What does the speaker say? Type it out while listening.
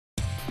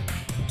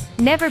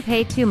Never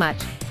pay too much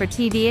for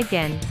TV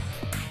again.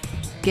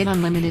 Get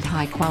unlimited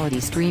high-quality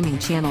streaming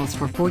channels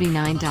for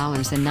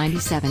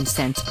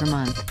 $49.97 per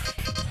month.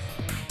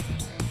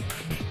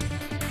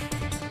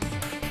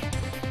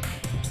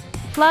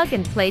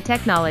 Plug-and-play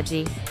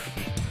technology.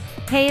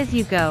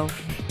 Pay-as-you-go.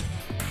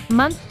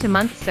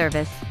 Month-to-month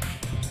service.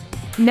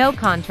 No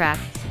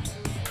contracts.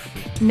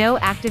 No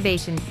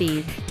activation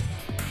fees.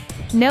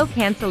 No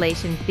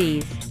cancellation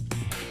fees.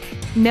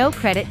 No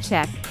credit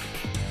check.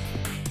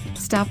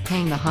 Stop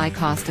paying the high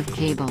cost of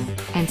cable,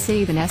 and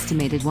save an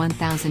estimated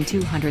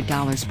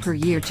 $1,200 per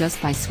year just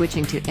by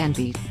switching to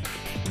Envy.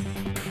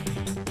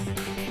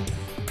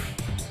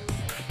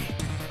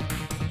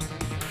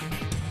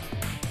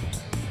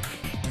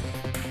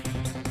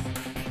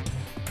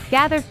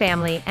 Gather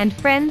family and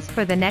friends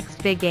for the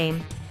next big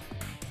game.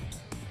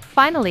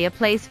 Finally, a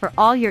place for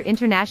all your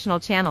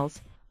international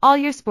channels, all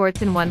your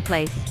sports in one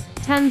place,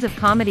 tons of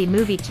comedy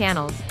movie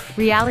channels,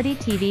 reality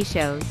TV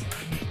shows.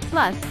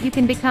 Plus, you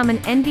can become an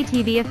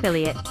envyTV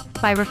affiliate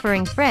by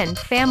referring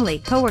friends, family,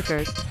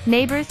 coworkers,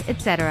 neighbors,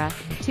 etc.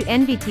 to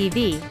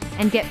envyTV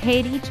and get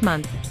paid each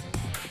month.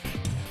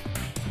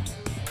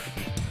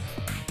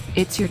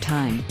 It's your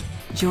time.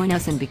 Join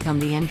us and become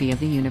the envy of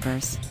the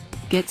universe.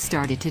 Get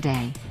started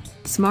today.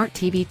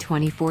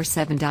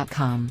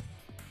 SmartTV247.com